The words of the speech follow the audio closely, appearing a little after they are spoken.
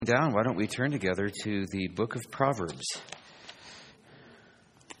Down, why don't we turn together to the book of Proverbs?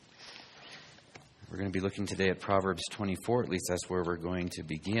 We're going to be looking today at Proverbs 24, at least that's where we're going to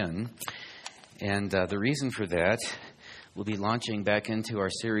begin. And the reason for that, we'll be launching back into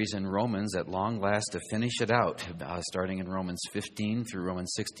our series in Romans at long last to finish it out, starting in Romans 15 through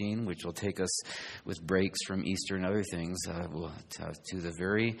Romans 16, which will take us with breaks from Easter and other things to the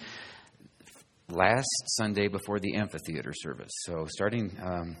very last Sunday before the amphitheater service. So starting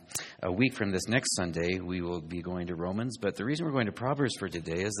a week from this next Sunday, we will be going to Romans. But the reason we're going to Proverbs for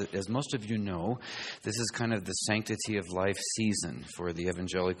today is that, as most of you know, this is kind of the Sanctity of Life season for the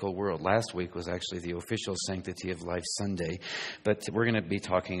evangelical world. Last week was actually the official Sanctity of Life Sunday, but we're going to be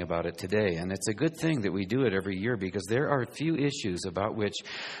talking about it today. And it's a good thing that we do it every year, because there are a few issues about which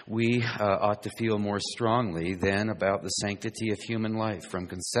we ought to feel more strongly than about the sanctity of human life, from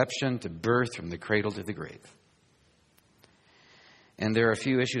conception to birth, from the cradle to the grave. And there are a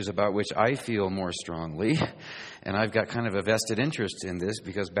few issues about which I feel more strongly, and I've got kind of a vested interest in this,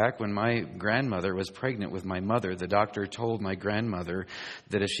 because back when my grandmother was pregnant with my mother, the doctor told my grandmother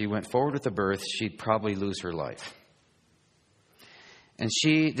that if she went forward with the birth, she'd probably lose her life. And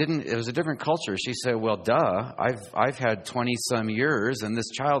she didn't, it was a different culture. She said, well, duh, I've had 20 some years and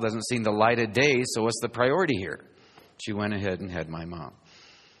this child hasn't seen the light of day, so what's the priority here? She went ahead and had my mom.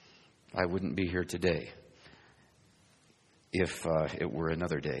 I wouldn't be here today if it were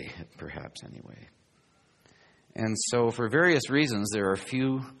another day, perhaps anyway. And so for various reasons, there are a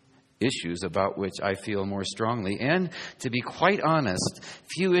few issues about which I feel more strongly. And to be quite honest,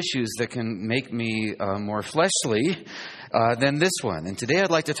 few issues that can make me more fleshly than this one. And today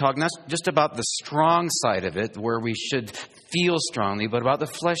I'd like to talk not just about the strong side of it, where we should feel strongly, but about the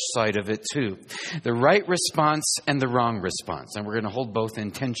flesh side of it too. The right response and the wrong response. And we're going to hold both in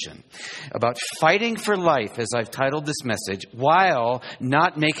tension. About fighting for life, as I've titled this message, while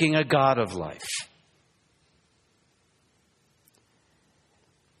not making a god of life.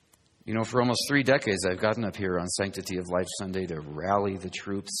 You know, for almost 3 decades, I've gotten up here on Sanctity of Life Sunday to rally the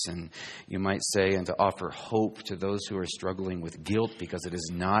troops, and you might say, and to offer hope to those who are struggling with guilt, because it is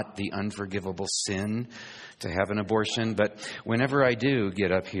not the unforgivable sin to have an abortion. But whenever I do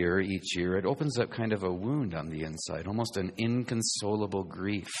get up here each year, it opens up kind of a wound on the inside, almost an inconsolable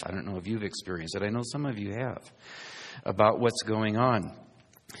grief. I don't know if you've experienced it. I know some of you have, about what's going on,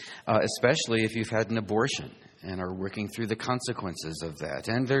 especially if you've had an abortion and are working through the consequences of that.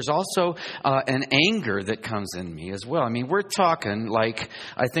 And there's also an anger that comes in me as well. I mean, we're talking like,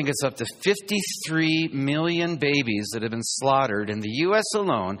 I think it's up to 53 million babies that have been slaughtered in the U.S.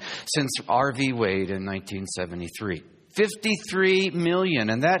 alone since R.V. Wade in 1973. 53 million.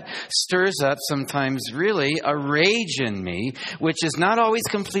 And that stirs up sometimes really a rage in me, which is not always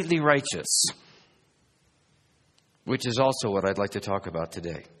completely righteous, which is also what I'd like to talk about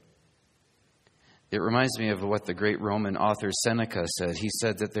today. It reminds me of what the great Roman author Seneca said. He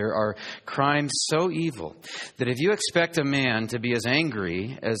said that there are crimes so evil that if you expect a man to be as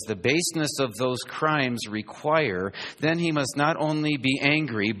angry as the baseness of those crimes require, then he must not only be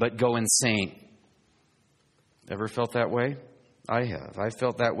angry, but go insane. Ever felt that way? I have. I've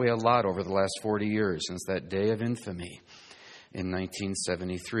felt that way a lot over the last 40 years, since that day of infamy in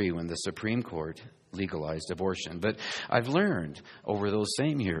 1973 when the Supreme Court legalized abortion. But I've learned over those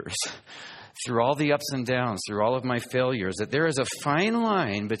same years, through all the ups and downs, through all of my failures, that there is a fine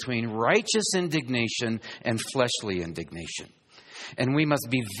line between righteous indignation and fleshly indignation. And we must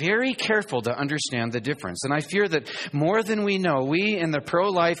be very careful to understand the difference. And I fear that more than we know, we in the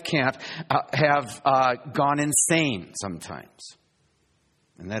pro-life camp have gone insane sometimes.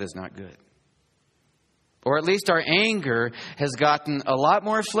 And that is not good. Or at least our anger has gotten a lot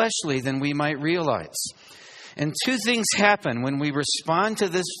more fleshly than we might realize. And two things happen when we respond to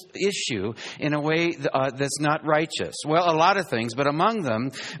this issue in a way that's not righteous. Well, a lot of things, but among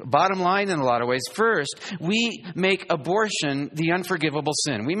them, bottom line in a lot of ways, first, we make abortion the unforgivable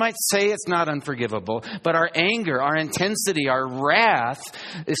sin. We might say it's not unforgivable, but our anger, our intensity, our wrath,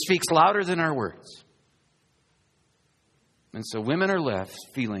 it speaks louder than our words. And so women are left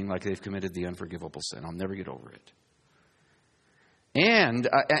feeling like they've committed the unforgivable sin. I'll never get over it. And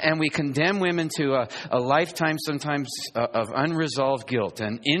we condemn women to a lifetime sometimes of unresolved guilt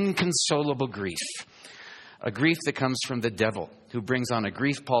and inconsolable grief. A grief that comes from the devil, who brings on a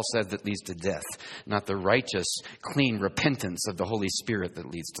grief, Paul said, that leads to death, not the righteous, clean repentance of the Holy Spirit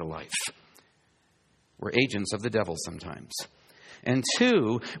that leads to life. We're agents of the devil sometimes. And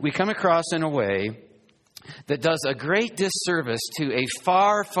two, we come across in a way that does a great disservice to a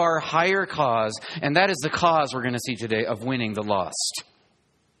far, far higher cause, and that is the cause we're going to see today of winning the lost.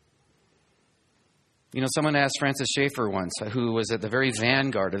 Someone asked Francis Schaeffer once, who was at the very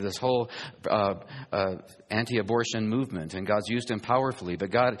vanguard of this whole anti-abortion movement, and God's used him powerfully.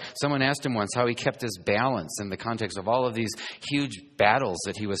 But someone asked him once how he kept his balance in the context of all of these huge battles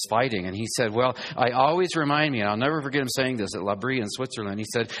that he was fighting. And he said, well, I always remind me, and I'll never forget him saying this at La Brie in Switzerland. He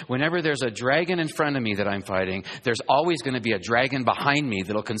said, whenever there's a dragon in front of me that I'm fighting, there's always going to be a dragon behind me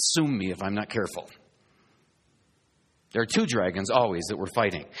that'll consume me if I'm not careful. There are two dragons always that we're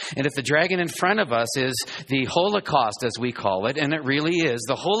fighting. And if the dragon in front of us is the Holocaust, as we call it, and it really is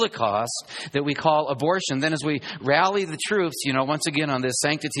the Holocaust that we call abortion, then as we rally the troops, once again on this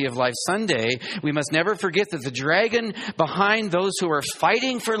Sanctity of Life Sunday, we must never forget that the dragon behind those who are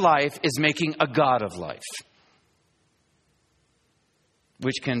fighting for life is making a god of life,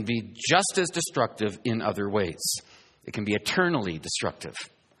 which can be just as destructive in other ways. It can be eternally destructive.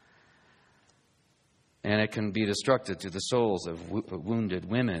 And it can be destructive to the souls of wounded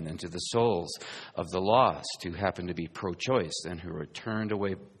women and to the souls of the lost who happen to be pro-choice and who are turned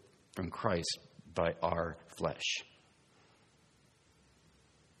away from Christ by our flesh.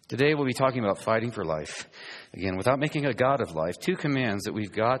 Today we'll be talking about fighting for life. Again, without making a god of life, two commands that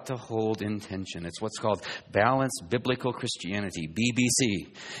we've got to hold in tension. It's what's called balanced biblical Christianity,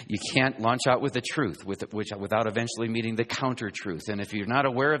 BBC. You can't launch out with the truth without eventually meeting the counter-truth. And if you're not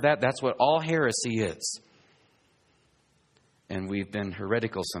aware of that, that's what all heresy is. And we've been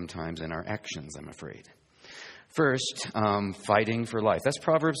heretical sometimes in our actions, I'm afraid. First, fighting for life. That's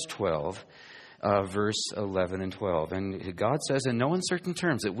Proverbs 12. Verse 11 and 12. And God says in no uncertain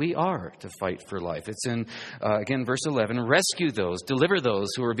terms that we are to fight for life. It's in, again, verse 11, rescue those, deliver those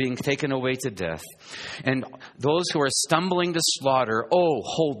who are being taken away to death. And those who are stumbling to slaughter,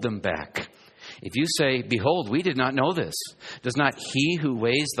 hold them back. If you say, behold, we did not know this, does not he who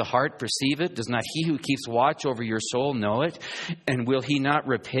weighs the heart perceive it? Does not he who keeps watch over your soul know it? And will he not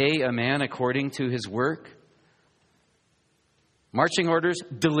repay a man according to his work? Marching orders,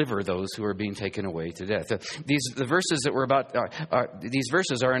 deliver those who are being taken away to death. The verses that we're about, these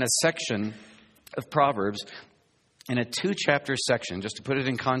verses are in a section of Proverbs, in a 2-chapter section, just to put it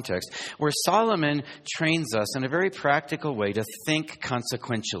in context, where Solomon trains us in a very practical way to think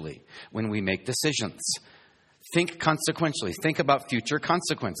consequentially when we make decisions. Think consequentially. Think about future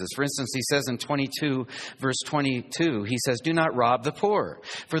consequences. For instance, he says in 22, verse 22, he says, do not rob the poor,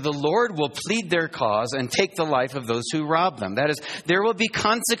 for the Lord will plead their cause and take the life of those who rob them. That is, there will be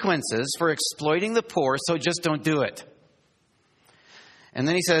consequences for exploiting the poor, so just don't do it. And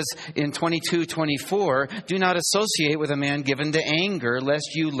then he says in 22:24, do not associate with a man given to anger,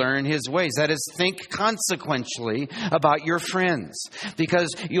 lest you learn his ways. That is, think consequentially about your friends,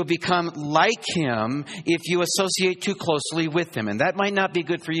 because you'll become like him if you associate too closely with him. And that might not be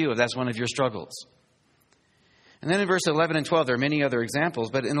good for you if that's one of your struggles. And then in verse 11 and 12, there are many other examples,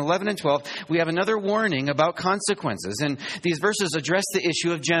 but in 11 and 12, we have another warning about consequences. And these verses address the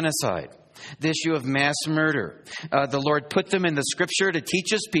issue of genocide, the issue of mass murder. The Lord put them in the Scripture to teach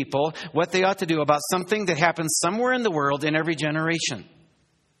His people what they ought to do about something that happens somewhere in the world in every generation.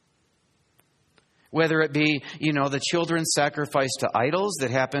 Whether it be, the children's sacrifice to idols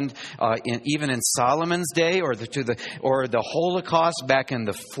that happened even in Solomon's day, or the Holocaust back in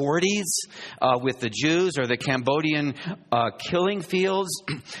the 40s with the Jews, or the Cambodian killing fields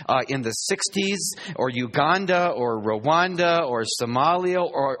in the 60s, or Uganda, or Rwanda, or Somalia,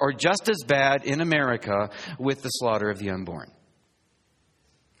 or just as bad in America with the slaughter of the unborn.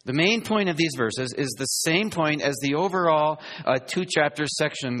 The main point of these verses is the same point as the overall 2-chapter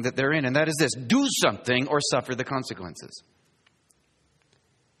section that they're in, and that is this: do something or suffer the consequences.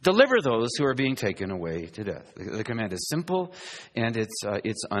 Deliver those who are being taken away to death. The command is simple and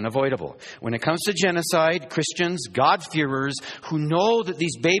it's unavoidable. When it comes to genocide, Christians, God-fearers who know that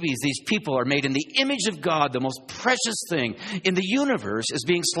these babies, these people are made in the image of God, the most precious thing in the universe is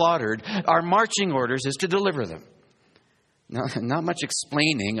being slaughtered, our marching orders is to deliver them. Not much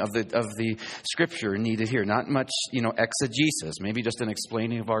explaining of the Scripture needed here. Not much, exegesis. Maybe just an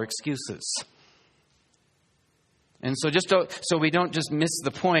explaining of our excuses. And so so we don't just miss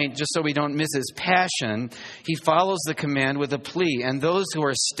the point, just so we don't miss his passion, he follows the command with a plea. And those who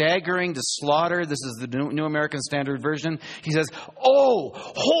are staggering to slaughter, this is the New American Standard Version, he says,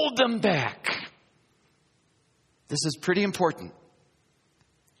 hold them back. This is pretty important.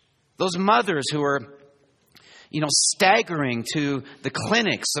 Those mothers who are staggering to the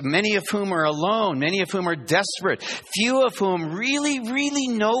clinics, many of whom are alone, many of whom are desperate, few of whom really, really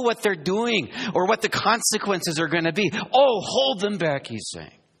know what they're doing or what the consequences are going to be. Hold them back, he's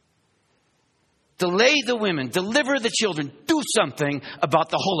saying. Delay the women, deliver the children, do something about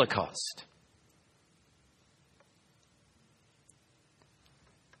the Holocaust.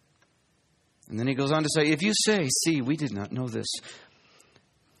 And then he goes on to say, if you say, see, we did not know this.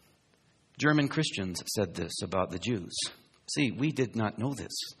 German Christians said this about the Jews. See, we did not know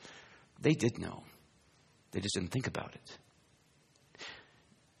this. They did know. They just didn't think about it.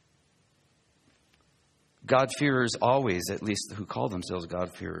 God-fearers always, at least who call themselves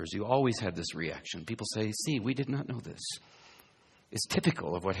God-fearers, you always have this reaction. People say, see, we did not know this. It's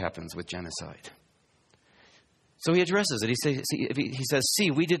typical of what happens with genocide. So he addresses it. He says,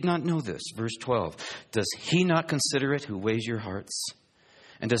 see, we did not know this. Verse 12, does he not consider it who weighs your hearts?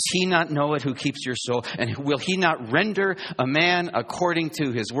 And does he not know it who keeps your soul? And will he not render a man according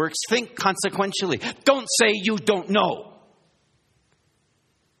to his works? Think consequentially. Don't say you don't know.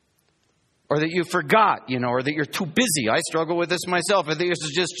 Or that you forgot, or that you're too busy. I struggle with this myself. I think this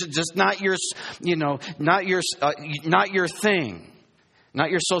is just not your, not your thing,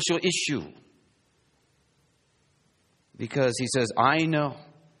 not your social issue. Because he says, I know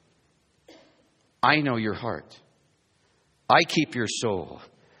your heart. I keep your soul.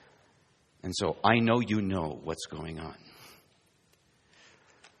 And so I know you know what's going on.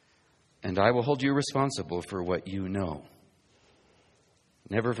 And I will hold you responsible for what you know.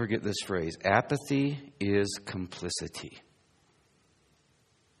 Never forget this phrase. Apathy is complicity.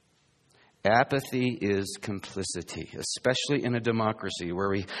 Apathy is complicity, especially in a democracy where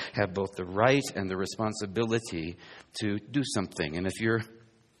we have both the right and the responsibility to do something. And if you're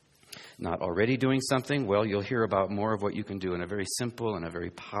not already doing something, well, you'll hear about more of what you can do in a very simple and a very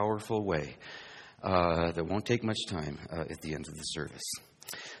powerful way that won't take much time at the end of the service.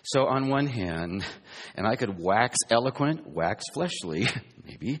 So on one hand, and I could wax eloquent, wax fleshly,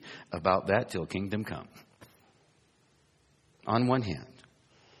 maybe, about that till kingdom come. On one hand,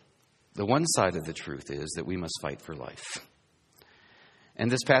 the one side of the truth is that we must fight for life. And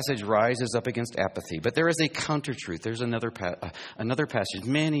this passage rises up against apathy. But there is a counter-truth. There's another passage,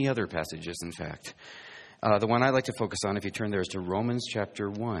 many other passages, in fact. The one I like to focus on, if you turn there, is to Romans chapter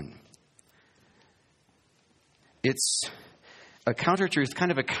 1. It's a counter-truth,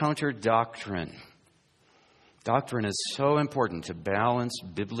 kind of a counter-doctrine. Doctrine is so important to balance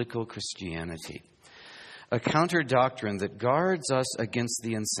biblical Christianity. A counter-doctrine that guards us against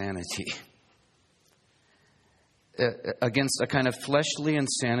the insanity. Against a kind of fleshly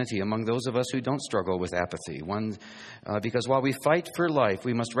insanity among those of us who don't struggle with apathy. Because while we fight for life,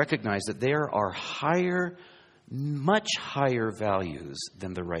 we must recognize that there are much higher values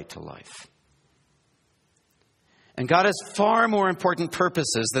than the right to life. And God has far more important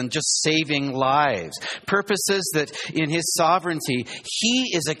purposes than just saving lives. Purposes that in His sovereignty,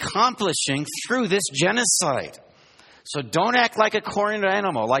 He is accomplishing through this genocide. So don't act like a cornered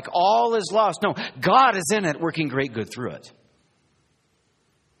animal, like all is lost. No, God is in it, working great good through it.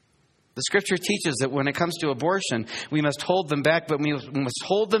 The Scripture teaches that when it comes to abortion, we must hold them back, but we must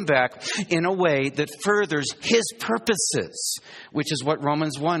hold them back in a way that furthers His purposes, which is what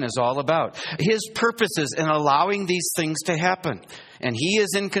Romans 1 is all about. His purposes in allowing these things to happen. And He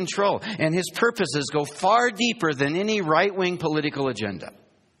is in control. And His purposes go far deeper than any right-wing political agenda.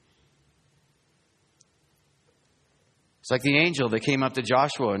 It's like the angel that came up to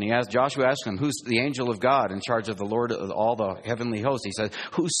Joshua, and Joshua asked him, who's the angel of God in charge of the Lord of all the heavenly hosts? He said,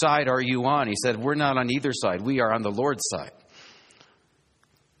 whose side are you on? He said, we're not on either side. We are on the Lord's side.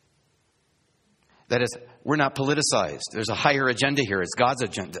 That is, we're not politicized. There's a higher agenda here. It's God's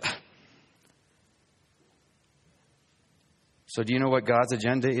agenda. So do you know what God's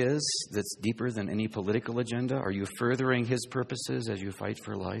agenda is that's deeper than any political agenda? Are you furthering His purposes as you fight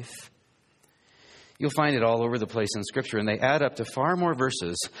for life? You'll find it all over the place in Scripture, and they add up to far more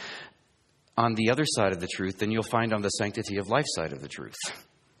verses on the other side of the truth than you'll find on the sanctity of life side of the truth,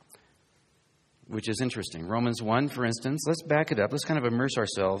 which is interesting. Romans 1, for instance, let's back it up. Let's kind of immerse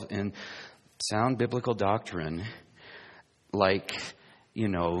ourselves in sound biblical doctrine like,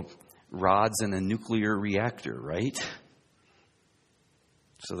 rods in a nuclear reactor, right?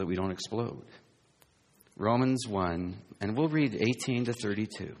 So that we don't explode. Romans 1, and we'll read 18 to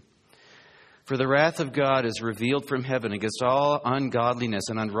 32. For the wrath of God is revealed from heaven against all ungodliness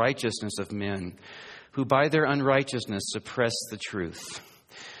and unrighteousness of men, who by their unrighteousness suppress the truth.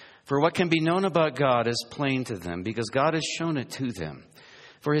 For what can be known about God is plain to them, because God has shown it to them.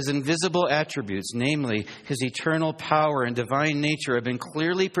 For His invisible attributes, namely His eternal power and divine nature, have been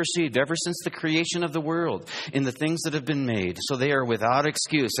clearly perceived ever since the creation of the world in the things that have been made. So they are without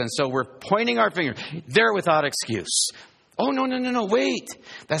excuse. And so we're pointing our finger. They're without excuse. Oh, no, wait.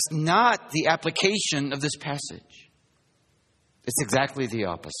 That's not the application of this passage. It's exactly the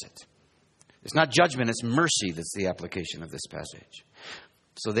opposite. It's not judgment, it's mercy that's the application of this passage.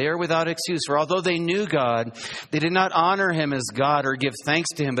 So they are without excuse, for although they knew God, they did not honor him as God or give thanks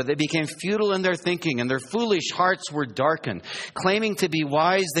to him, but they became futile in their thinking, and their foolish hearts were darkened. Claiming to be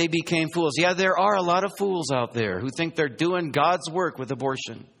wise, they became fools. Yeah, there are a lot of fools out there who think they're doing God's work with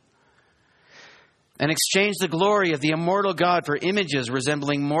abortion, and exchanged the glory of the immortal God for images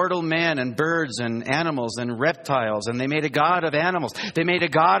resembling mortal man and birds and animals and reptiles. And they made a god of animals. They made a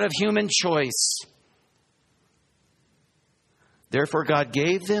god of human choice. Therefore, God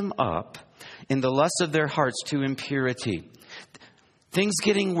gave them up in the lust of their hearts to impurity. Things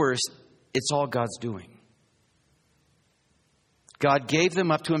getting worse, it's all God's doing. God gave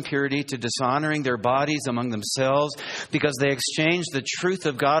them up to impurity, to dishonoring their bodies among themselves, because they exchanged the truth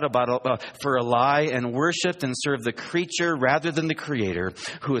of God for a lie and worshipped and served the creature rather than the Creator,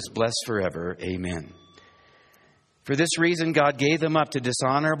 who is blessed forever. Amen. For this reason, God gave them up to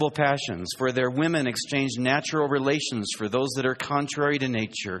dishonorable passions, for their women exchanged natural relations for those that are contrary to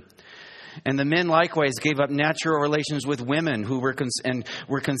nature. And the men likewise gave up natural relations with women who were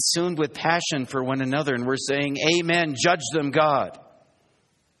consumed with passion for one another, and were saying, Amen, judge them, God.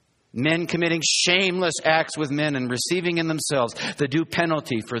 Men committing shameless acts with men and receiving in themselves the due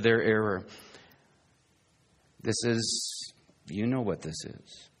penalty for their error. This is, you know what this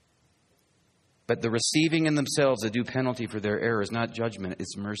is. But the receiving in themselves the due penalty for their error is not judgment,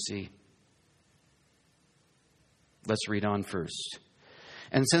 it's mercy. Let's read on first.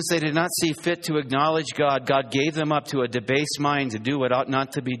 And since they did not see fit to acknowledge God, God gave them up to a debased mind to do what ought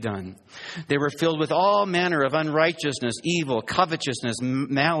not to be done. They were filled with all manner of unrighteousness, evil, covetousness,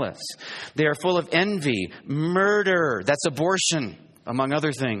 malice. They are full of envy, murder, that's abortion, among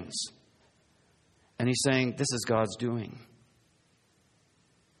other things. And he's saying, this is God's doing.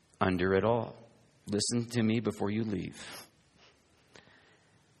 Under it all. Listen to me before you leave.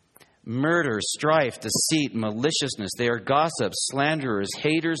 Murder, strife, deceit, maliciousness. They are gossips, slanderers,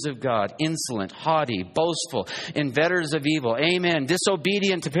 haters of God, insolent, haughty, boastful, inventors of evil. Amen.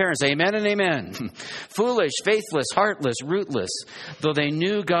 Disobedient to parents. Amen and amen. Foolish, faithless, heartless, rootless. Though they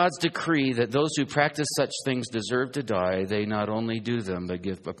knew God's decree that those who practice such things deserve to die, they not only do them, but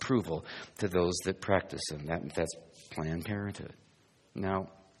give approval to those that practice them. That's Planned Parenthood. Now,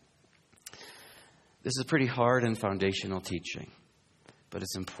 this is pretty hard and foundational teaching, but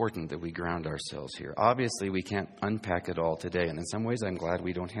it's important that we ground ourselves here. Obviously, we can't unpack it all today, and in some ways I'm glad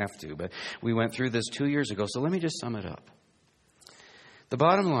we don't have to, but we went through this 2 years ago, so let me just sum it up. The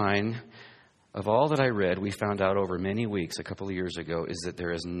bottom line of all that I read, we found out over many weeks a couple of years ago, is that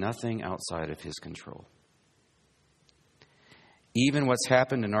there is nothing outside of his control. Even what's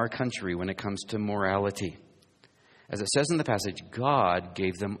happened in our country when it comes to morality. As it says in the passage, God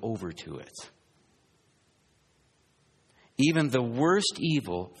gave them over to it. Even the worst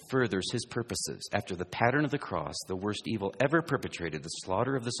evil furthers his purposes. After the pattern of the cross, the worst evil ever perpetrated, the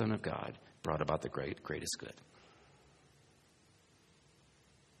slaughter of the Son of God, brought about the greatest good.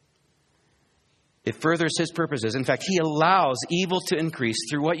 It furthers his purposes. In fact, he allows evil to increase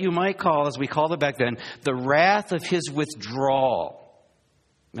through what you might call, as we called it back then, the wrath of his withdrawal.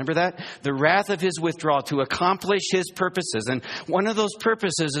 Remember that? The wrath of his withdrawal to accomplish his purposes. And one of those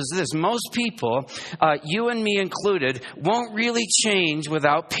purposes is this. Most people, you and me included, won't really change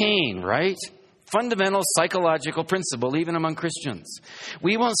without pain, right? Fundamental psychological principle, even among Christians.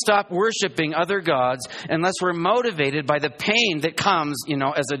 We won't stop worshiping other gods unless we're motivated by the pain that comes,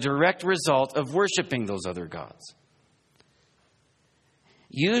 as a direct result of worshiping those other gods.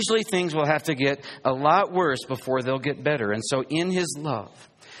 Usually things will have to get a lot worse before they'll get better. And so in his love,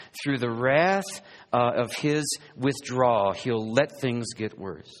 through the wrath of his withdrawal, he'll let things get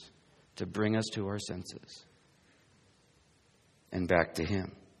worse to bring us to our senses and back to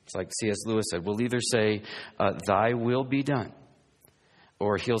him. It's like C.S. Lewis said, we'll either say, thy will be done,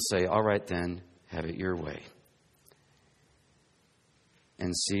 or he'll say, all right then, have it your way.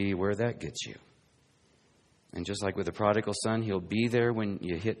 And see where that gets you. And just like with the prodigal son, he'll be there when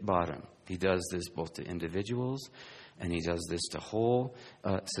you hit bottom. He does this both to individuals and he does this to whole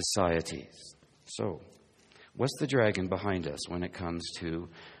societies. So, what's the dragon behind us when it comes to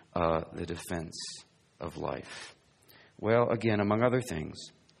the defense of life? Well, again, among other things,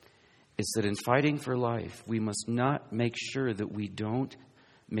 it's that in fighting for life, we must not make sure that we don't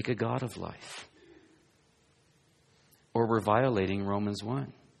make a god of life. Or we're violating Romans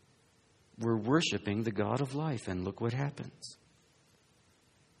 1. We're worshiping the God of life, and look what happens.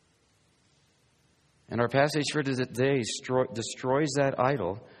 And our passage for today destroys that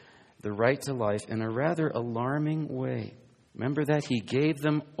idol, the right to life, in a rather alarming way. Remember that? He gave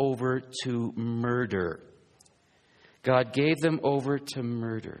them over to murder. God gave them over to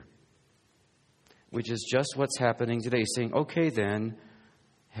murder, which is just what's happening today. He's saying, okay then,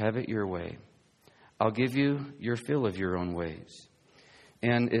 Have it your way. I'll give you your fill of your own ways.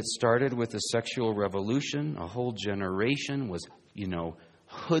 And it started with a sexual revolution. A whole generation was,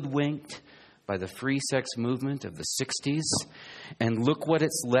 hoodwinked by the free sex movement of the 60s. And look what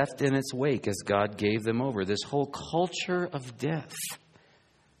it's left in its wake as God gave them over. This whole culture of death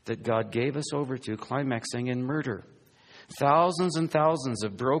that God gave us over to, climaxing in murder. Thousands and thousands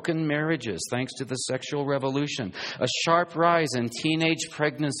of broken marriages thanks to the sexual revolution. A sharp rise in teenage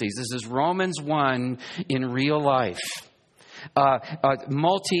pregnancies. This is Romans 1 in real life. A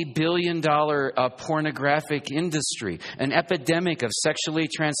multi-billion-dollar pornographic industry, an epidemic of sexually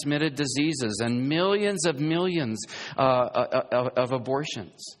transmitted diseases, and millions of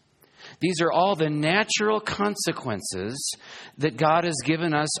abortions. These are all the natural consequences that God has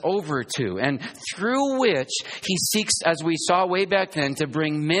given us over to, and through which He seeks, as we saw way back then, to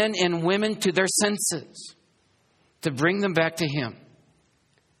bring men and women to their senses, to bring them back to Him.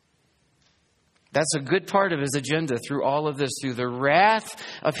 That's a good part of His agenda through all of this, through the wrath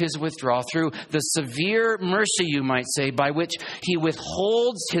of His withdrawal, through the severe mercy, you might say, by which He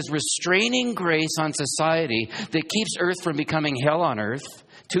withholds His restraining grace on society that keeps earth from becoming hell on earth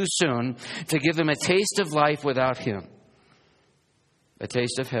too soon, to give them a taste of life without Him. A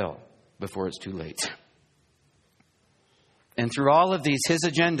taste of hell before it's too late. And through all of these, His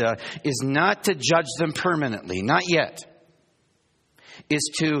agenda is not to judge them permanently, not yet.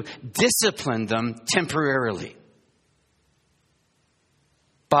 Is to discipline them temporarily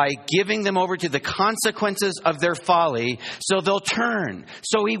by giving them over to the consequences of their folly so they'll turn,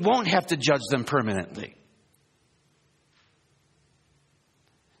 so He won't have to judge them permanently.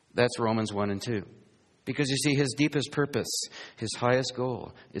 That's Romans 1 and 2. Because you see, His deepest purpose, His highest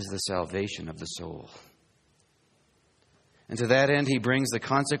goal, is the salvation of the soul. And to that end, He brings the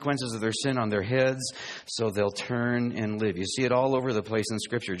consequences of their sin on their heads so they'll turn and live. You see it all over the place in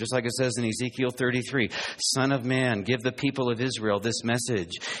Scripture. Just like it says in Ezekiel 33, Son of man, give the people of Israel this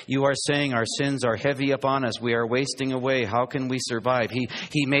message. You are saying our sins are heavy upon us. We are wasting away. How can we survive?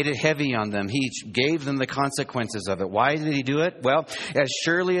 He made it heavy on them. He gave them the consequences of it. Why did He do it? Well, as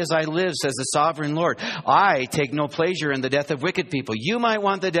surely as I live, says the sovereign Lord, I take no pleasure in the death of wicked people. You might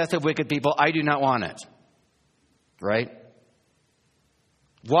want the death of wicked people. I do not want it. Right?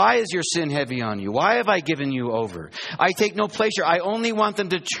 Why is your sin heavy on you? Why have I given you over? I take no pleasure. I only want them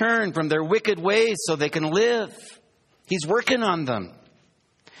to turn from their wicked ways so they can live. He's working on them.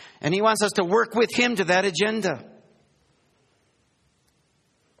 And He wants us to work with Him to that agenda.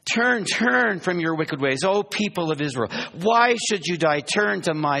 Turn from your wicked ways, O people of Israel. Why should you die? Turn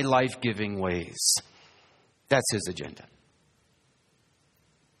to my life-giving ways. That's His agenda.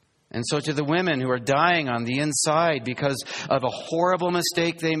 And so to the women who are dying on the inside because of a horrible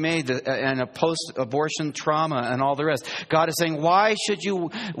mistake they made and a post-abortion trauma and all the rest, God is saying, why should you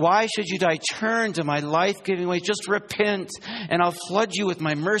die? Turn to my life-giving ways. Just repent and I'll flood you with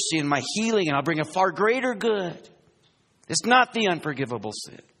my mercy and my healing and I'll bring a far greater good. It's not the unforgivable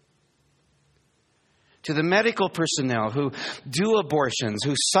sin. To the medical personnel who do abortions,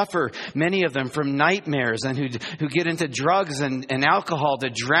 who suffer, many of them, from nightmares and who get into drugs and alcohol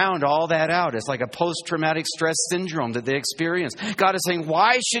to drown all that out. It's like a post-traumatic stress syndrome that they experience. God is saying,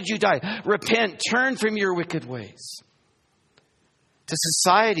 why should you die? Repent, turn from your wicked ways. To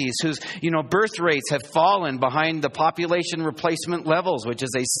societies whose, birth rates have fallen behind the population replacement levels, which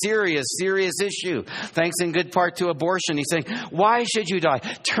is a serious, serious issue, thanks in good part to abortion. He's saying, why should you die?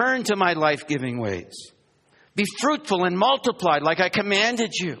 Turn to my life-giving ways. Be fruitful and multiply like I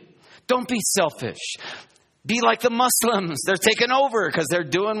commanded you. Don't be selfish. Be like the Muslims. They're taking over because they're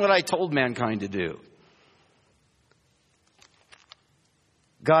doing what I told mankind to do.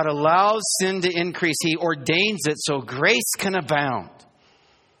 God allows sin to increase. He ordains it so grace can abound.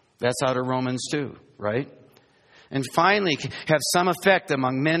 That's out of Romans 2, right? And finally, have some effect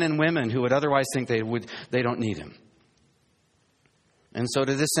among men and women who would otherwise think they don't need Him. And so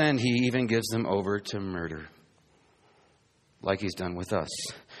to this end, He even gives them over to murder, like He's done with us.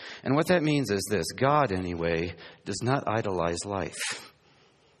 And what that means is this: God, anyway, does not idolize life.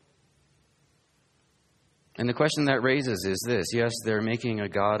 And the question that raises is this: yes, they're making a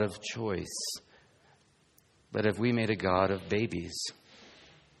God of choice, but have we made a God of babies?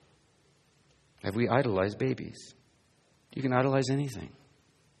 Have we idolized babies? You can idolize anything.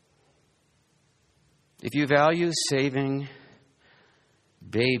 If you value saving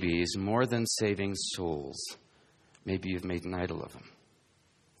babies more than saving souls, maybe you've made an idol of them.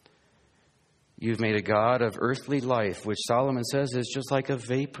 You've made a God of earthly life, which Solomon says is just like a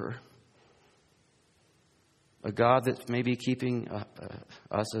vapor. A God that's maybe keeping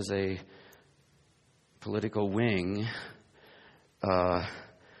us as a political wing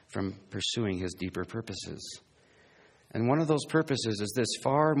from pursuing his deeper purposes. And one of those purposes is this: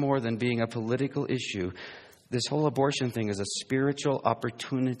 far more than being a political issue, this whole abortion thing is a spiritual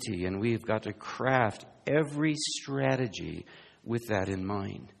opportunity, and we've got to craft every strategy with that in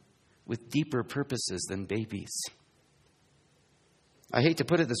mind, with deeper purposes than babies. I hate to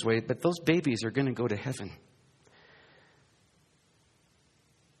put it this way, but those babies are going to go to heaven.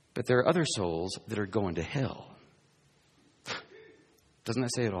 But there are other souls that are going to hell. Doesn't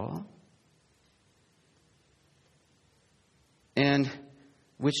that say it all? And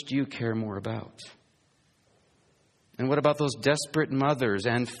which do you care more about? And what about those desperate mothers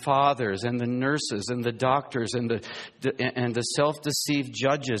and fathers and the nurses and the doctors and the self-deceived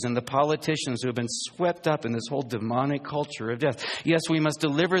judges and the politicians who have been swept up in this whole demonic culture of death? Yes, we must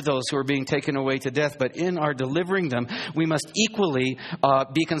deliver those who are being taken away to death, but in our delivering them, we must equally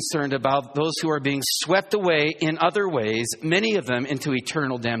be concerned about those who are being swept away in other ways, many of them into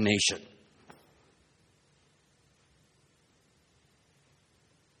eternal damnation.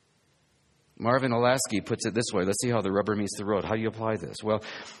 Marvin Olasky puts it this way. Let's see how the rubber meets the road. How do you apply this? Well,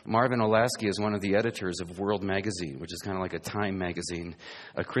 Marvin Olasky is one of the editors of World Magazine, which is kind of like a Time magazine,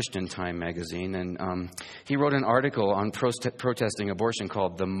 a Christian Time magazine. And he wrote an article on protesting abortion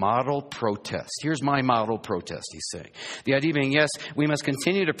called The Model Protest. Here's my model protest, he's saying. The idea being, yes, we must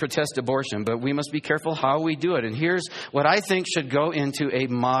continue to protest abortion, but we must be careful how we do it. And here's what I think should go into a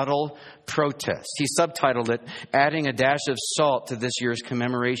model protest. He subtitled it, Adding a Dash of Salt to This Year's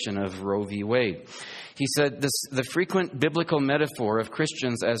Commemoration of Roe v. Wade. He said, the frequent biblical metaphor of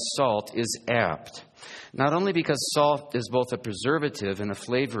Christians as salt is apt. Not only because salt is both a preservative and a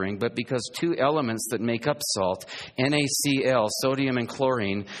flavoring, but because two elements that make up salt, NaCl, sodium and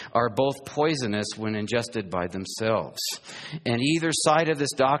chlorine, are both poisonous when ingested by themselves. And either side of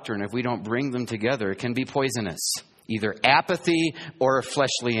this doctrine, if we don't bring them together, can be poisonous. Either apathy or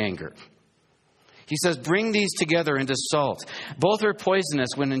fleshly anger. He says, bring these together into salt. Both are poisonous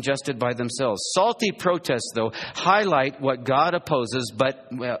when ingested by themselves. Salty protests, though, highlight what God opposes,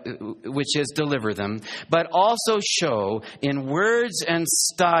 which is deliver them, but also show in words and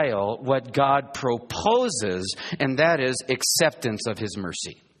style what God proposes, and that is acceptance of his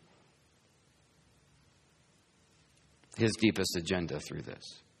mercy. His deepest agenda through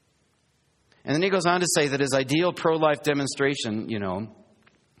this. And then he goes on to say that his ideal pro-life demonstration,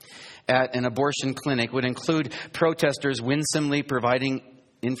 at an abortion clinic would include protesters winsomely providing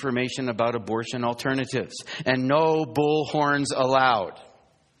information about abortion alternatives and no bullhorns allowed.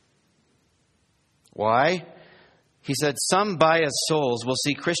 Why? He said, some biased souls will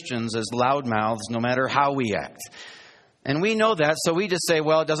see Christians as loudmouths no matter how we act. And we know that, so we just say,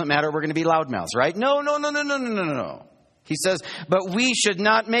 well, it doesn't matter, we're going to be loudmouths, right? No. He says, but we should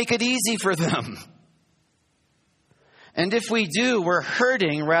not make it easy for them. And if we do, we're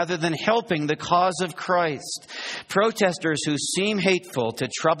hurting rather than helping the cause of Christ. Protesters who seem hateful to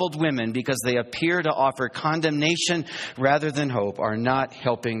troubled women because they appear to offer condemnation rather than hope are not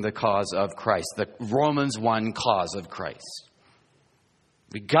helping the cause of Christ, the Romans 1 cause of Christ.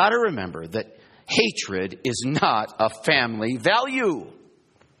 We got to remember that hatred is not a family value.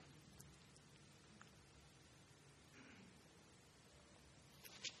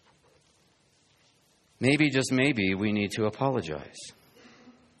 Maybe, just maybe, we need to apologize.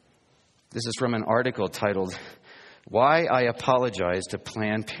 This is from an article titled, Why I Apologize to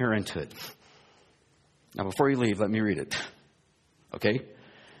Planned Parenthood. Now, before you leave, let me read it. Okay?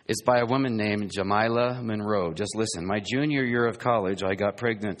 It's by a woman named Jamila Monroe. Just listen. My junior year of college, I got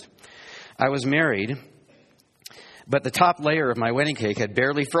pregnant. I was married, but the top layer of my wedding cake had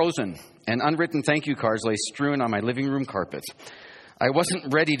barely frozen, and unwritten thank you cards lay strewn on my living room carpet. I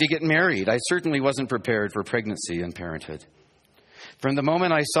wasn't ready to get married. I certainly wasn't prepared for pregnancy and parenthood. From the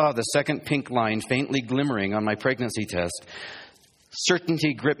moment I saw the second pink line faintly glimmering on my pregnancy test,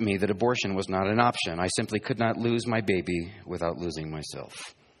 certainty gripped me that abortion was not an option. I simply could not lose my baby without losing myself.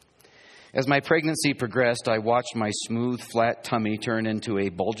 As my pregnancy progressed, I watched my smooth, flat tummy turn into a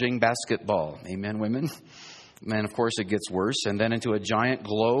bulging basketball. Amen, women? And of course, it gets worse, and then into a giant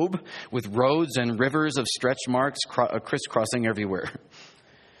globe with roads and rivers of stretch marks crisscrossing everywhere.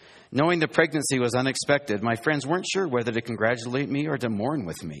 Knowing the pregnancy was unexpected, my friends weren't sure whether to congratulate me or to mourn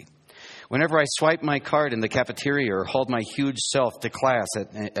with me. Whenever I swiped my card in the cafeteria or hauled my huge self to class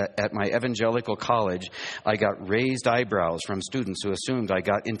at my evangelical college, I got raised eyebrows from students who assumed I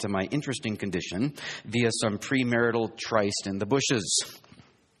got into my interesting condition via some premarital tryst in the bushes.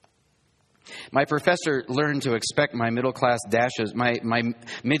 My professor learned to expect my mid-class dashes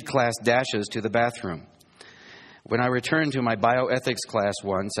to the bathroom. When I returned to my bioethics class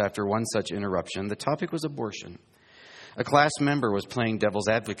once after one such interruption, the topic was abortion. A class member was playing devil's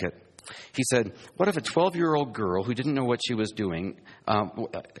advocate. He said, what if a 12-year-old girl who didn't know what she was doing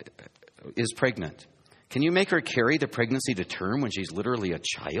is pregnant? Can you make her carry the pregnancy to term when she's literally a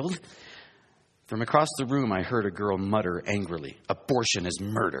child? From across the room, I heard a girl mutter angrily, abortion is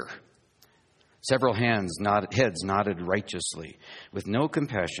murder. Several heads nodded righteously, with no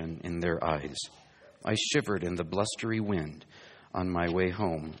compassion in their eyes. I shivered in the blustery wind on my way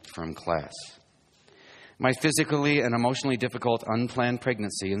home from class. My physically and emotionally difficult unplanned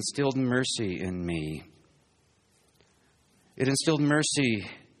pregnancy instilled mercy in me. It instilled mercy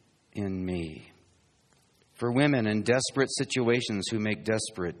in me for women in desperate situations who make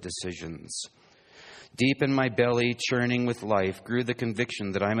desperate decisions. Deep in my belly, churning with life, grew the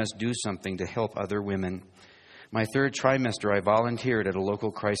conviction that I must do something to help other women. My third trimester, I volunteered at a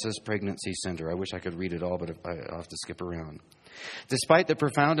local crisis pregnancy center. I wish I could read it all, but I'll have to skip around. Despite the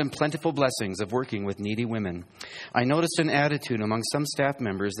profound and plentiful blessings of working with needy women, I noticed an attitude among some staff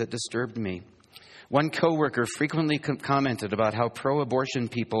members that disturbed me. One coworker frequently commented about how pro-abortion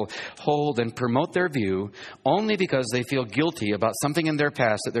people hold and promote their view only because they feel guilty about something in their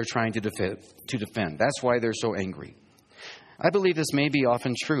past that they're trying to defend. That's why they're so angry. I believe this may be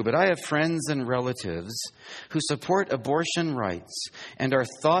often true, but I have friends and relatives who support abortion rights and are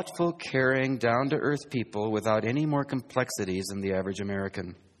thoughtful, caring, down-to-earth people without any more complexities than the average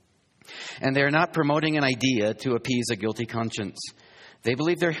American. And they are not promoting an idea to appease a guilty conscience. They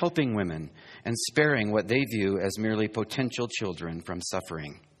believe they're helping women and sparing what they view as merely potential children from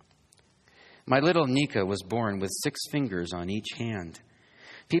suffering. My little Nika was born with 6 fingers on each hand.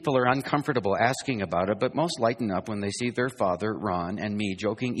 People are uncomfortable asking about it, but most lighten up when they see their father, Ron, and me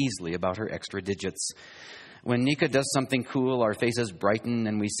joking easily about her extra digits. When Nika does something cool, our faces brighten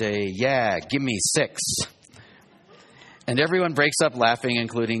and we say, yeah, give me 6. And everyone breaks up laughing,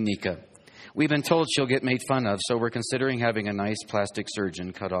 including Nika. We've been told she'll get made fun of, so we're considering having a nice plastic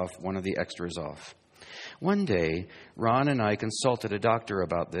surgeon cut off one of the extras off. One day, Ron and I consulted a doctor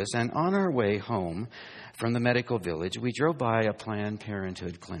about this, and on our way home from the medical village, we drove by a Planned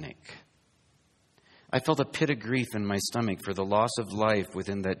Parenthood clinic. I felt a pit of grief in my stomach for the loss of life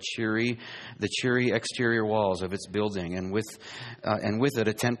within the cheery exterior walls of its building, and with it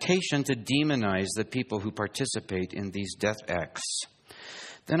a temptation to demonize the people who participate in these death acts.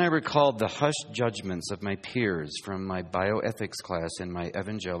 Then I recalled the hushed judgments of my peers from my bioethics class in my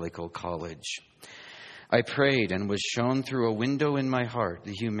evangelical college. I prayed and was shown through a window in my heart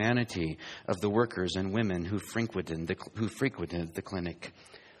the humanity of the workers and women who frequented the clinic.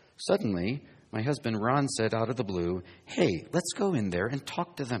 Suddenly, my husband Ron said out of the blue, "Hey, let's go in there and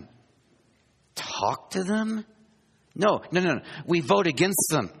talk to them." Talk to them? No. We vote against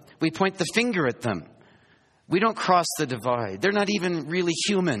them. We point the finger at them. We don't cross the divide. They're not even really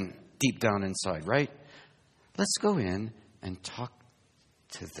human deep down inside, right? Let's go in and talk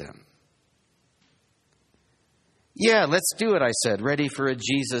to them. Yeah, let's do it, I said, ready for a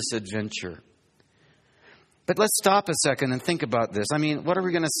Jesus adventure. But let's stop a second and think about this. I mean, what are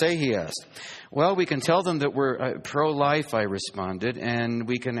we going to say, he asked. Well, we can tell them that we're pro-life, I responded, and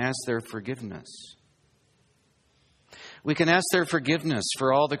we can ask their forgiveness. We can ask their forgiveness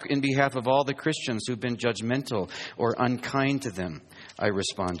in behalf of all the Christians who've been judgmental or unkind to them, I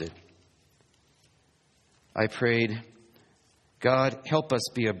responded. I prayed, God, help us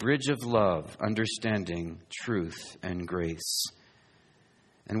be a bridge of love, understanding, truth, and grace.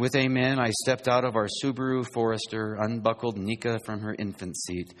 And with amen, I stepped out of our Subaru Forester, unbuckled Nika from her infant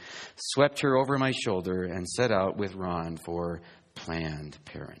seat, swept her over my shoulder, and set out with Ron for Planned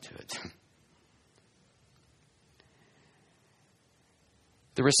Parenthood.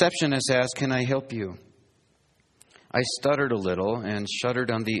 The receptionist asked, "Can I help you?" I stuttered a little and shuddered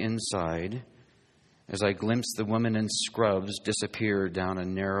on the inside as I glimpsed the woman in scrubs disappear down a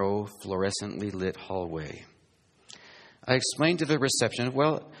narrow, fluorescently lit hallway. I explained to the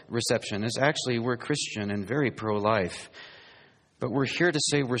receptionist, actually, we're Christian and very pro-life, but we're here to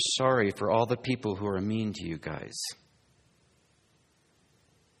say we're sorry for all the people who are mean to you guys.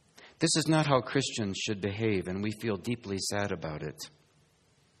 This is not how Christians should behave, and we feel deeply sad about it.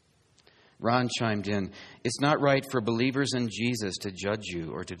 Ron chimed in, it's not right for believers in Jesus to judge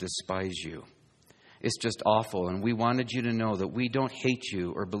you or to despise you. It's just awful, and we wanted you to know that we don't hate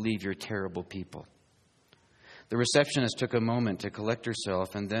you or believe you're terrible people. The receptionist took a moment to collect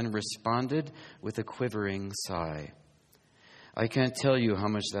herself and then responded with a quivering sigh. I can't tell you how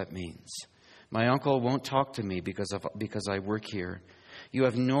much that means. My uncle won't talk to me because I work here. You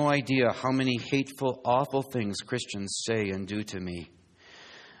have no idea how many hateful, awful things Christians say and do to me.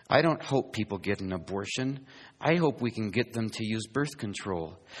 I don't hope people get an abortion. I hope we can get them to use birth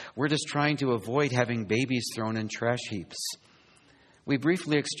control. We're just trying to avoid having babies thrown in trash heaps. We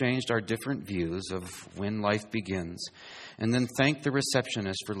briefly exchanged our different views of when life begins, and then thanked the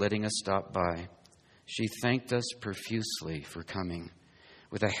receptionist for letting us stop by. She thanked us profusely for coming,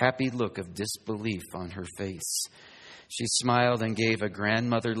 with a happy look of disbelief on her face. She smiled and gave a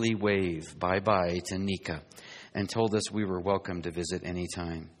grandmotherly wave bye-bye to Nika, and told us we were welcome to visit any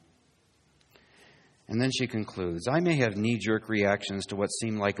time. And then she concludes, I may have knee-jerk reactions to what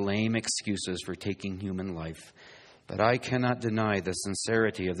seem like lame excuses for taking human life, but I cannot deny the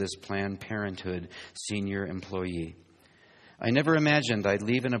sincerity of this Planned Parenthood senior employee. I never imagined I'd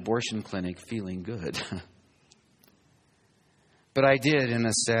leave an abortion clinic feeling good. But I did in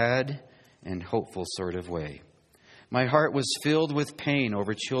a sad and hopeful sort of way. My heart was filled with pain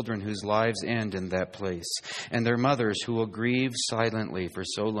over children whose lives end in that place, and their mothers who will grieve silently for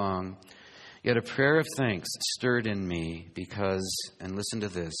so long. Yet a prayer of thanks stirred in me because, and listen to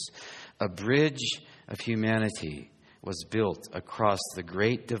this, a bridge of humanity was built across the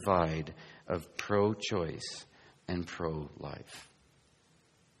great divide of pro-choice and pro-life.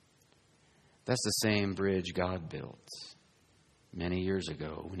 That's the same bridge God built many years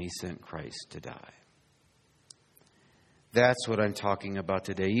ago when He sent Christ to die. That's what I'm talking about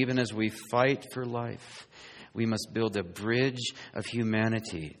today. Even as we fight for life, we must build a bridge of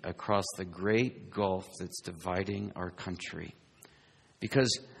humanity across the great gulf that's dividing our country. Because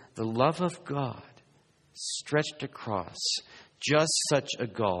the love of God stretched across just such a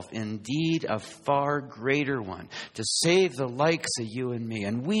gulf, indeed a far greater one, to save the likes of you and me.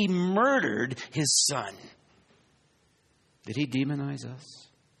 And we murdered His Son. Did He demonize us?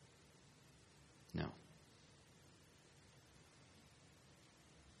 No.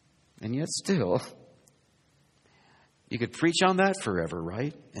 And yet still, you could preach on that forever,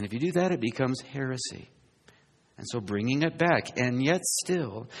 right? And if you do that, it becomes heresy. And so bringing it back, and yet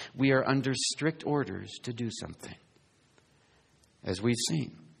still, we are under strict orders to do something, as we've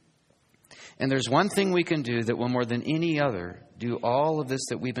seen. And there's one thing we can do that will more than any other do all of this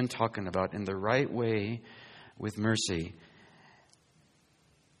that we've been talking about in the right way with mercy.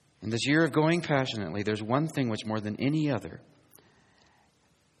 In this year of going passionately, there's one thing which more than any other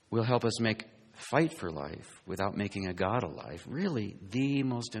will help us fight for life without making a God of life, really the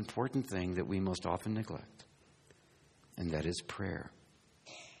most important thing that we most often neglect. And that is prayer.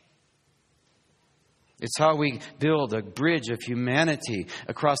 It's how we build a bridge of humanity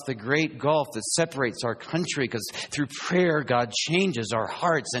across the great gulf that separates our country, because through prayer, God changes our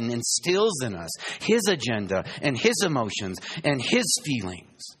hearts and instills in us His agenda and His emotions and His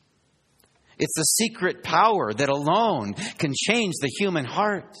feelings. It's the secret power that alone can change the human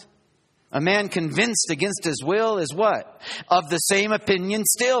heart. A man convinced against his will is what? Of the same opinion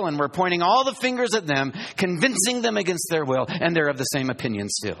still. And we're pointing all the fingers at them, convincing them against their will, and they're of the same opinion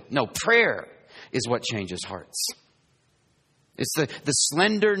still. No, prayer is what changes hearts. It's the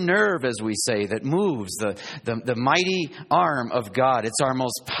slender nerve, as we say, that moves the mighty arm of God. It's our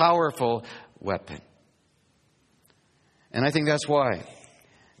most powerful weapon. And I think that's why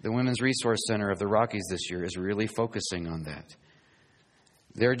the Women's Resource Center of the Rockies this year is really focusing on that.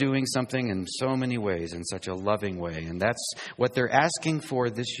 They're doing something in so many ways, in such a loving way. And that's what they're asking for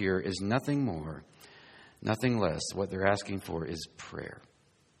this year is nothing more, nothing less. What they're asking for is prayer.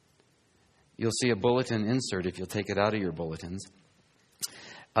 You'll see a bulletin insert, if you'll take it out of your bulletins,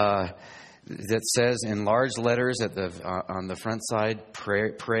 that says in large letters on the front side,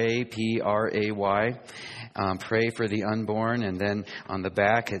 pray, P-R-A-Y, pray for the unborn. And then on the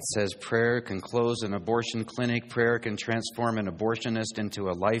back it says prayer can close an abortion clinic. Prayer can transform an abortionist into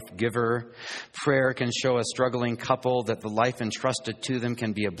a life giver. Prayer can show a struggling couple that the life entrusted to them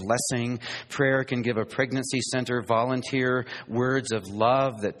can be a blessing. Prayer can give a pregnancy center volunteer words of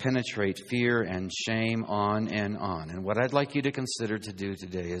love that penetrate fear and shame, on and on. And what I'd like you to consider to do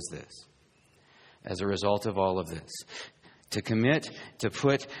today is this. As a result of all of this, to commit to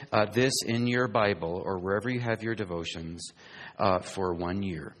put this in your Bible or wherever you have your devotions for 1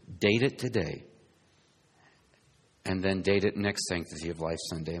 year. Date it today. And then date it next Sanctity of Life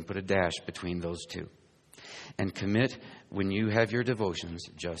Sunday and put a dash between those two. And commit when you have your devotions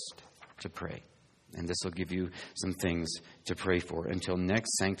just to pray. And this will give you some things to pray for until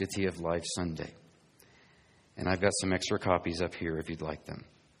next Sanctity of Life Sunday. And I've got some extra copies up here if you'd like them.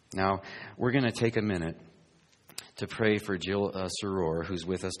 Now, we're going to take a minute to pray for Jill Soror, who's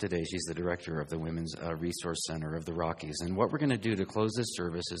with us today. She's the director of the Women's Resource Center of the Rockies. And what we're going to do to close this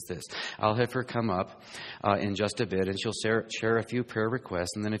service is this. I'll have her come up in just a bit, and she'll share a few prayer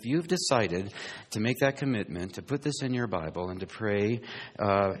requests. And then if you've decided to make that commitment, to put this in your Bible and to pray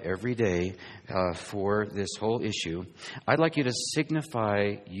every day for this whole issue, I'd like you to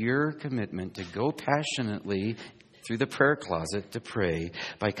signify your commitment to go passionately through the prayer closet to pray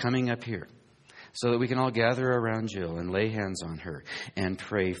by coming up here, so that we can all gather around Jill and lay hands on her and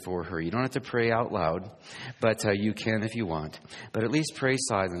pray for her. You don't have to pray out loud, but you can if you want. But at least pray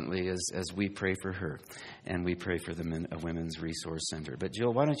silently as we pray for her and we pray for the Women's Resource Center. But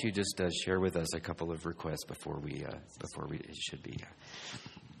Jill, why don't you just share with us a couple of requests before we should be.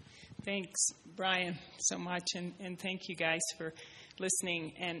 Thanks, Brian, so much, and thank you guys for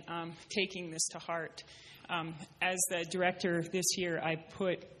listening and taking this to heart. As the director this year, I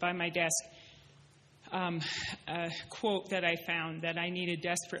put by my desk a quote that I found that I needed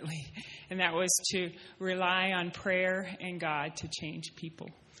desperately, and that was to rely on prayer and God to change people.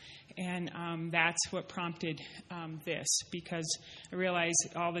 And that's what prompted this, because I realize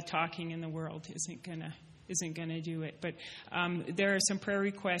all the talking in the world isn't gonna do it. But there are some prayer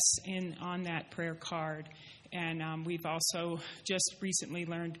requests on that prayer card. And we've also just recently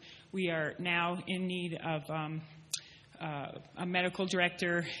learned we are now in need of a medical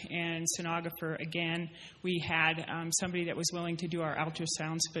director and sonographer again. We had somebody that was willing to do our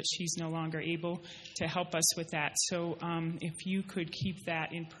ultrasounds, but she's no longer able to help us with that. So if you could keep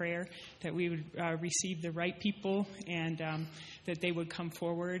that in prayer, that we would receive the right people and that they would come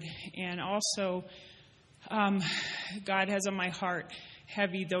forward. And also, God has on my heart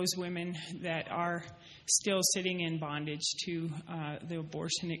heavy those women that are still sitting in bondage to the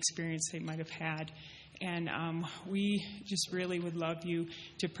abortion experience they might have had. And we just really would love you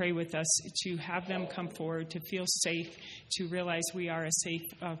to pray with us, to have them come forward, to feel safe, to realize we are a safe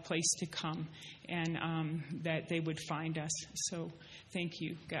place to come, and that they would find us. So thank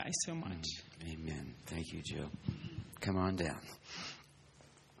you, guys, so much. Amen. Thank you, Jill. Come on down.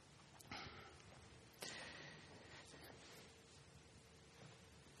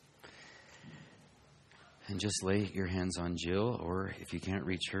 And just lay your hands on Jill, or if you can't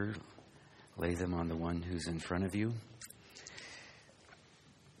reach her, lay them on the one who's in front of you.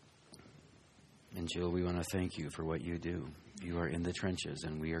 And Jill, we want to thank you for what you do. You are in the trenches,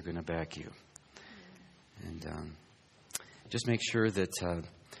 and we are going to back you. And just make sure that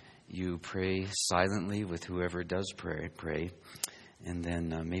you pray silently with whoever does pray. And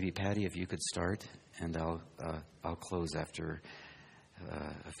then maybe Patty, if you could start, and I'll close after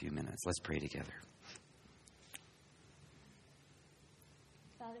a few minutes. Let's pray together.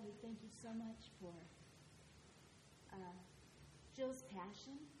 Father, we thank you so much for Jill's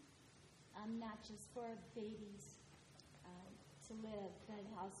passion, not just for babies to live, but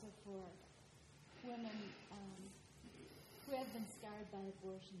also for women who have been scarred by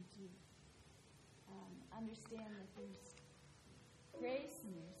abortion to understand that there's grace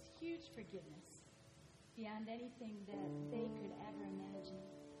and there's huge forgiveness beyond anything that they could ever imagine.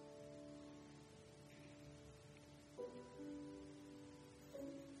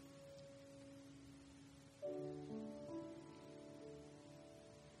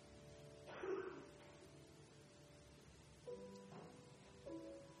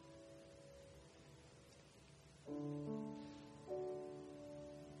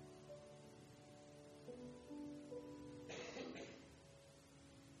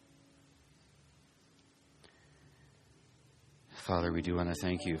 Father, we do want to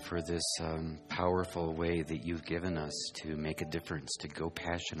thank you for this powerful way that you've given us to make a difference, to go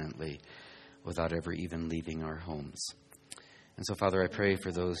passionately without ever even leaving our homes. And so, Father, I pray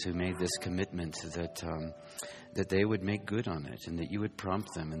for those who made this commitment that they would make good on it, and that you would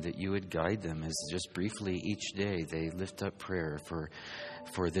prompt them, and that you would guide them as just briefly each day they lift up prayer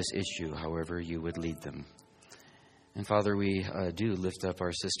for this issue, however you would lead them. And Father, we do lift up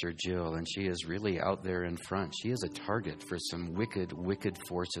our sister Jill, and she is really out there in front. She is a target for some wicked, wicked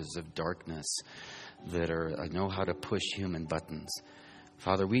forces of darkness that know how to push human buttons.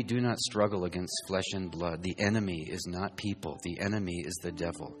 Father, we do not struggle against flesh and blood. The enemy is not people. The enemy is the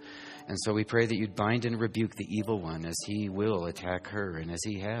devil. And so we pray that you'd bind and rebuke the evil one as he will attack her, and as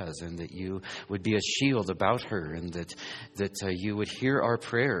he has, and that you would be a shield about her, and that you would hear our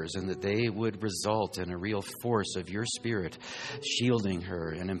prayers, and that they would result in a real force of your Spirit shielding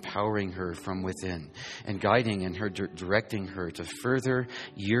her and empowering her from within, and guiding and directing her to further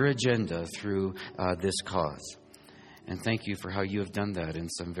your agenda through this cause. And thank you for how you have done that in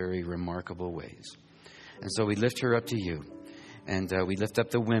some very remarkable ways. And so we lift her up to you. And we lift up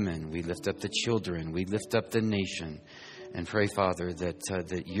the women. We lift up the children. We lift up the nation. And pray, Father,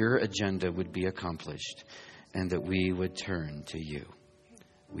 that your agenda would be accomplished and that we would turn to you.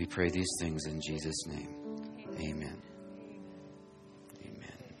 We pray these things in Jesus' name. Amen.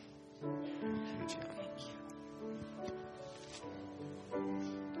 Amen. Thank you, John.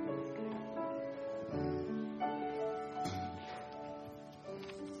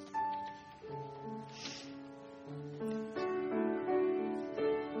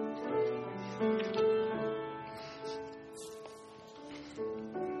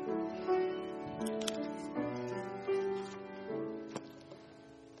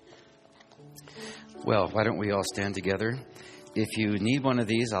 Well, why don't we all stand together? If you need one of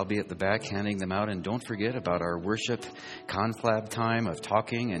these, I'll be at the back handing them out. And don't forget about our worship conflab time of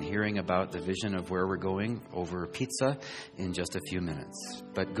talking and hearing about the vision of where we're going over pizza in just a few minutes.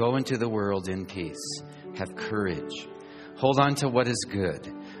 But go into the world in peace. Have courage. Hold on to what is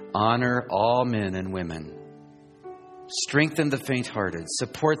good. Honor all men and women. Strengthen the faint-hearted.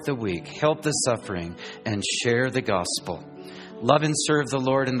 Support the weak. Help the suffering. And share the gospel. Love and serve the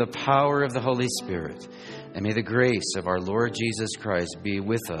Lord in the power of the Holy Spirit. And may the grace of our Lord Jesus Christ be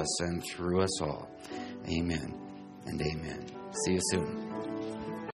with us and through us all. Amen and amen. See you soon.